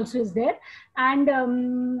madam also is there. And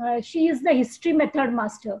she is the history method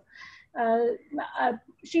master. Dr.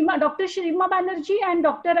 Shrima Banerjee and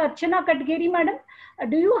Dr. Archana Katgeri madam,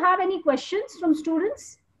 do you have any questions from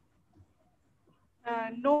students?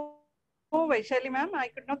 No, Vaishali ma'am, I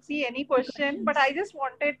could not see any question, but I just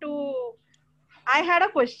wanted to, I had a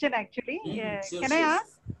question actually. Sure, Can I sure.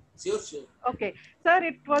 ask? Sure, sure. Okay, sir,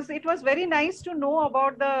 it was very nice to know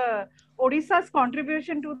about the Odisha's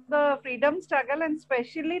contribution to the freedom struggle, and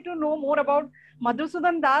especially to know more about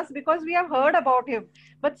Madhusudan Das, because we have heard about him,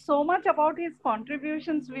 but so much about his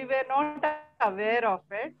contributions we were not aware of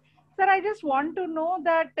it. Sir, I just want to know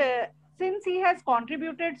that since he has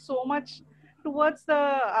contributed so much towards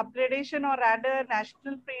the upgradation or rather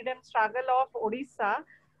national freedom struggle of Odisha,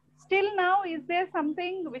 still now, is there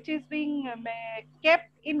something which is being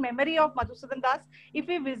kept in memory of Madhusudan Das? If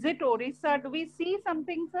we visit Orissa, do we see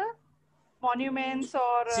something, sir? Monuments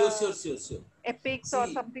or Sure. epics or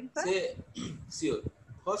See, something, sir? say, sure.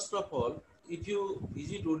 First of all, if you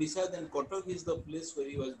visit Odisha, then Cuttack is the place where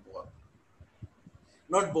he was born.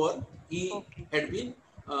 Not born, he Okay. had been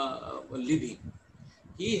living.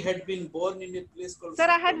 He had been born in a place called Sir,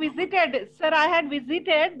 I had Sakarnamat.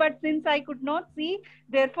 visited, but since I could not see,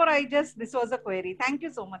 therefore this was a query. Thank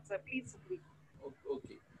you so much, sir. Please.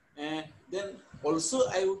 Okay. And then also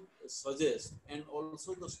I would suggest, and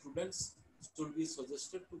also the students should be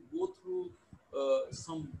suggested to go through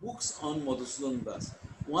some books on Madhusudan Das.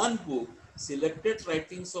 One book, Selected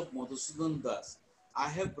Writings of Madhusudan Das, I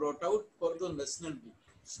have brought out for the national book,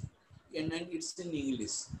 and it's in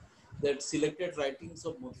English. That Selected Writings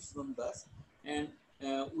of Madhusudan Das, and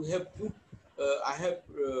we have put. I have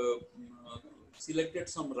selected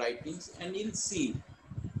some writings, and you'll see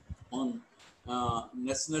on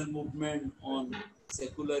national movement, on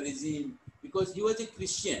secularism, because he was a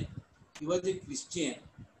Christian. He was a Christian,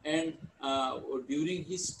 and during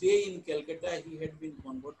his stay in Calcutta, he had been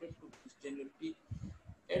converted to Christianity.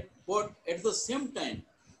 But at the same time,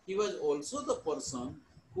 he was also the person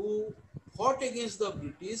who fought against the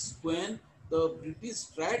British when the British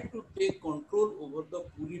tried to take control over the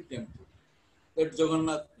Puri temple, that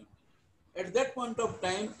Jagannath temple. At that point of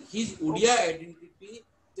time, his Odia identity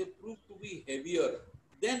they proved to be heavier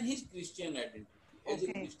than his Christian identity. As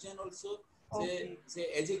a Christian also, say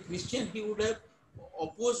as a Christian, he would have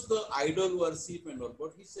opposed the idol worship and all.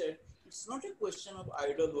 But he said, it's not a question of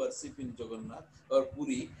idol worship in Jagannath or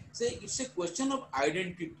Puri. Say it's a question of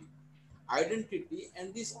identity. Identity,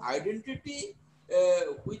 and this identity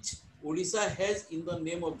which Orissa has in the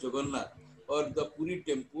name of Jagannath or the Puri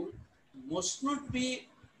temple must not be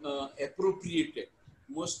appropriated,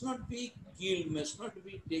 must not be killed, must not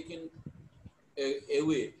be taken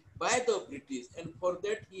away by the British. And for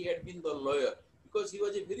that he had been the lawyer, because he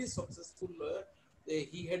was a very successful lawyer.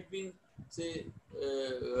 He had been, say,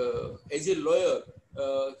 as a lawyer,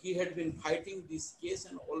 he had been fighting this case,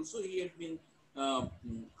 and also he had been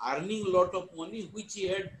earning a lot of money, which he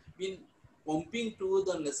had been pumping to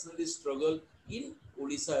the nationalist struggle in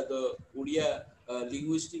Odisha, the Odia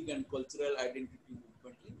linguistic and cultural identity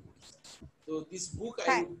movement in Odisha. So this book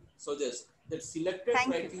I would suggest, that Selected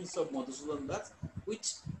Writings of Madhusudan Das,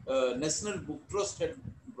 which National Book Trust had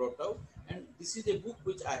brought out, and this is a book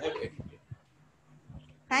which I have edited.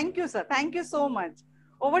 Thank you, sir. Thank you so much.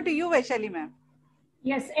 Over to you, Vaishali ma'am.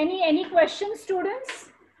 Yes. Any questions, students?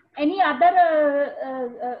 Any other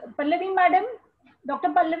Pallavi madam, Dr.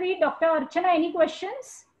 Pallavi, Dr. Archana, any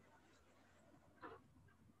questions?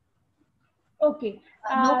 Okay.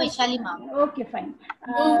 No, Vaishali ma'am. Okay, fine.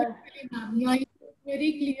 No, you are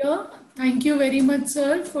very clear. Thank you very much,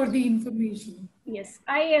 sir, for the information. Yes,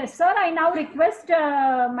 sir, I now request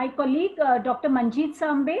my colleague, Dr. Manjeet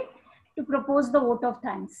Sambe, to propose the vote of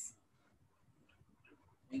thanks.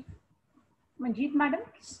 Manjeet, madam.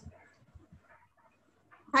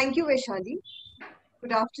 Thank you, Vaishali.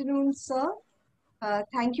 Good afternoon, sir.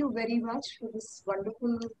 Thank you very much for this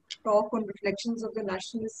wonderful talk on reflections of the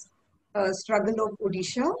nationalist struggle of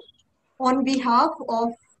Odisha. On behalf of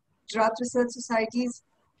Gujarat Research Society's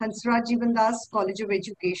Hansraj Jeevan Das College of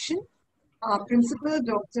Education, our principal,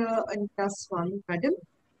 Dr. Anita Swami, madam,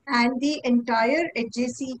 and the entire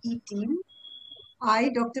HJCE team, I,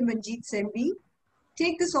 Dr. Manjeet Sembi,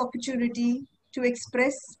 take this opportunity to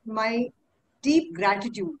express my deep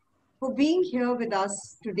gratitude for being here with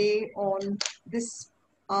us today on this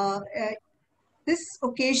this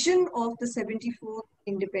occasion of the 74th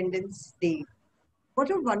Independence Day. What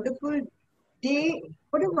a wonderful day,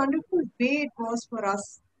 what a wonderful day it was for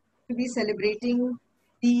us to be celebrating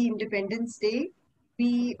the Independence Day.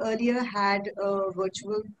 We earlier had a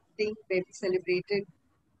virtual thing where we celebrated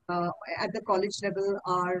at the college level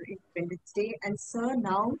our Independence Day, and sir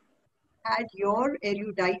now had your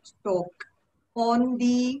erudite talk on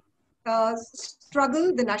the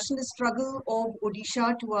struggle, the nationalist struggle of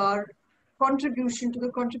Odisha to our contribution, to the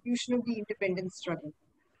contribution of the independence struggle.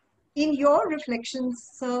 In your reflections,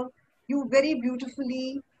 sir, you very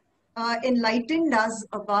beautifully enlightened us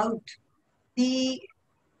about the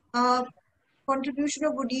contribution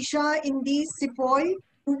of Odisha in the Sepoy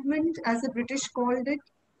movement, as the British called it,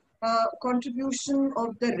 contribution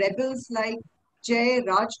of the rebels like Jai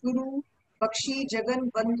Rajguru, Bakshi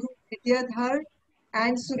Jagan Bandhu Vidyadhar,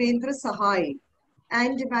 and Surendra Sahai.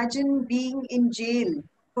 And imagine being in jail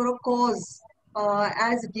for a cause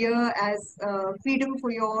as dear as freedom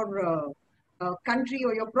for your country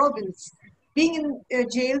or your province, being in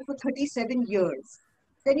jail for 37 years.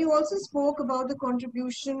 Then you also spoke about the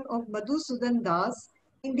contribution of Madhusudan Das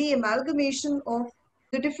in the amalgamation of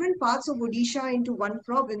the different parts of Odisha into one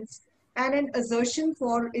province and an assertion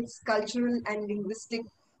for its cultural and linguistic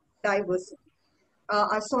diversity.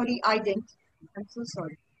 Identity. I'm so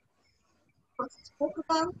sorry. Spoke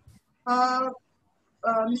about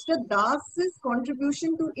Mr. Das's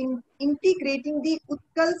contribution to integrating the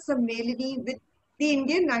Utkal Sammelini with the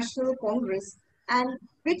Indian National Congress, and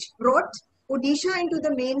which brought Odisha into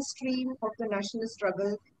the mainstream of the national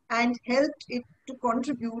struggle and helped it to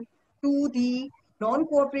contribute to the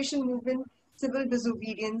non-cooperation movement, civil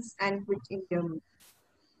disobedience, and quit India movement.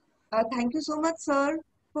 Thank you so much, sir,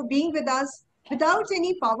 for being with us without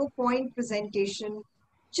any PowerPoint presentation.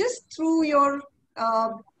 Just through your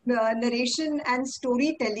narration and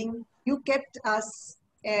storytelling, you kept us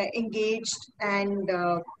engaged and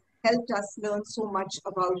helped us learn so much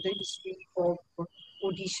about the history of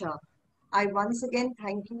Odisha. I once again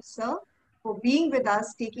thank you, sir, for being with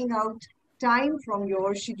us, taking out time from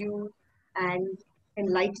your schedule and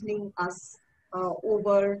enlightening us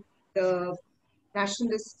over the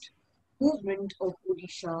nationalist movement of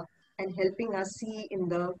Odisha and helping us see in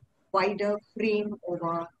the wider frame of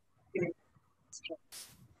our history.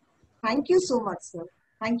 Thank you so much, sir.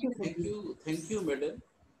 Thank you for being. Thank you, madam.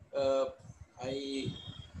 I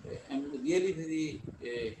am really very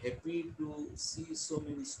happy to see so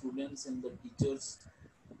many students and the teachers,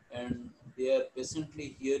 and they are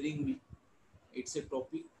patiently hearing me. It's a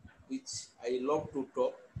topic which I love to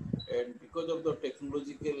talk, and because of the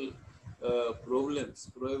technological problems,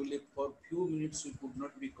 probably for few minutes we could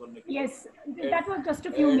not be connected. Yes, that was just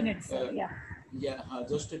a few minutes, sir.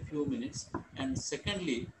 Just a few minutes. And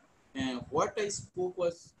secondly, what I spoke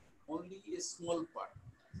was only a small part.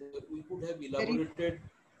 So we could have elaborated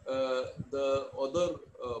the other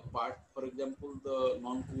part. For example, the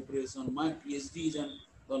non-cooperation. My PhD is on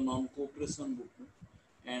the non-cooperation movement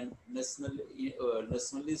and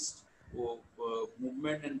nationalist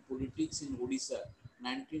movement and politics in Orissa,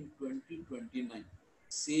 1920-29.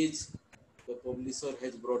 Sage, the publisher,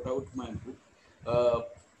 has brought out my book.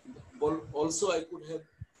 Also, I could have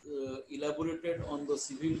elaborated on the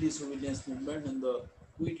civil disobedience movement and the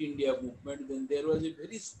Quit India movement. Then there was a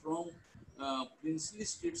very strong princely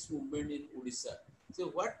states movement in Odisha. So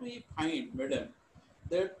what we find, madam,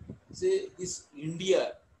 that say this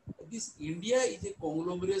India is a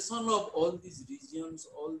conglomeration of all these regions,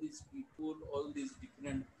 all these people, all these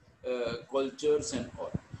different cultures and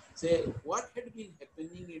all. Say what had been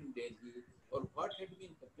happening in Delhi or what had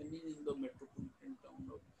been happening in the metropolitan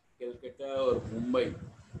town of Calcutta or Mumbai.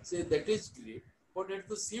 Say that is great, but at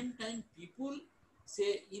the same time, people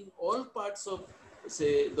say in all parts of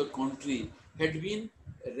say the country had been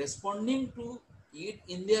responding to it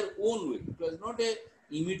in their own way. It was not a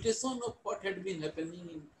imitation of what had been happening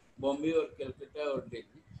in Bombay or Calcutta or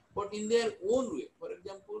Delhi, but in their own way. For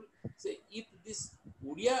example, say if this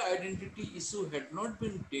Odia identity issue had not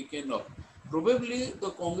been taken up, probably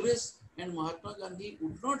the Congress and Mahatma Gandhi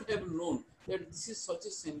would not have known that this is such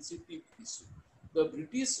a sensitive issue. The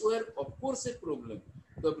British were, of course, a problem.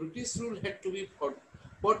 The British rule had to be fought.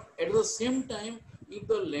 But at the same time, if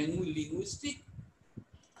the linguistic,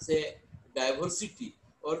 say, diversity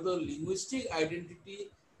or the linguistic identity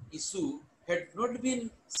issue had not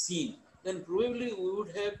been seen, then probably we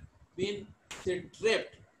would have been, say,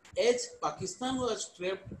 trapped as Pakistan was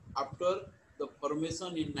trapped after the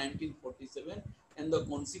formation in 1947 and the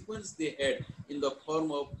consequence they had in the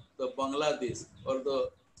form of the Bangladesh or the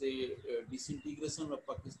say disintegration of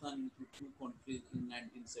Pakistan into two countries in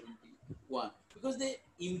 1971 because they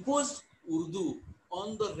imposed Urdu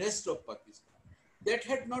on the rest of Pakistan. That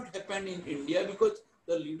had not happened in India because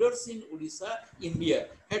the leaders in Orissa, India,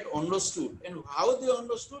 had understood. And how they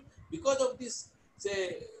understood? Because of this,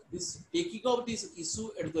 say, this taking of this issue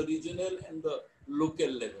at the regional and the local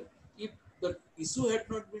level. If the issue had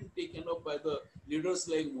not been taken up by the leaders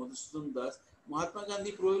like Madhusudan Das, Mahatma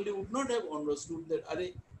Gandhi probably would not have understood that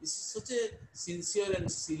this is such a sincere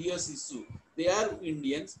and serious issue. They are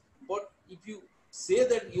Indians, but if you say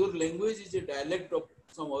that your language is a dialect of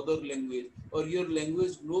some other language, or your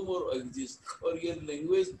language no more exists, or your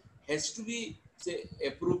language has to be, say,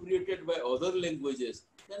 appropriated by other languages,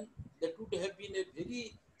 then that would have been a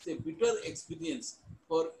very, say, bitter experience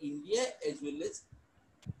for India as well as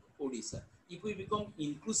Odisha. If we become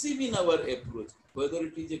inclusive in our approach, whether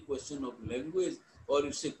it is a question of language or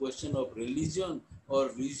it's a question of religion or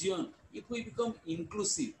region, if we become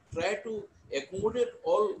inclusive, try to accommodate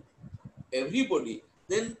everybody,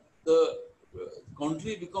 then the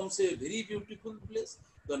country becomes a very beautiful place.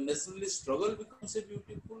 The nationalist struggle becomes a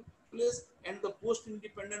beautiful place, and the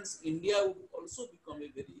post-independence India would also become a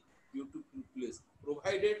very beautiful place,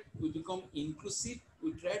 provided we become inclusive,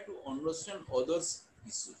 we try to understand others'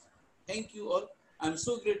 issues. Thank you all. I'm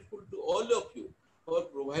so grateful to all of you for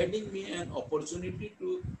providing me an opportunity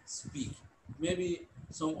to speak. Maybe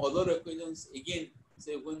some other occasions, again,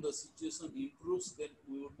 say when the situation improves, then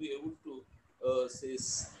we would be able to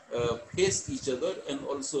face each other, and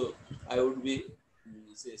also I would be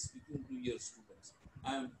speaking to your students.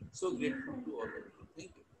 I am so grateful to all of you.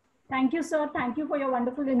 Thank you. Thank you, sir. Thank you for your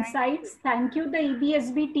wonderful insights. Thank you, the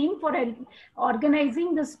EBSB team, for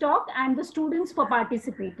organizing this talk and the students for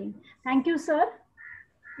participating. Thank you, sir.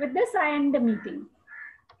 With this, I end the meeting.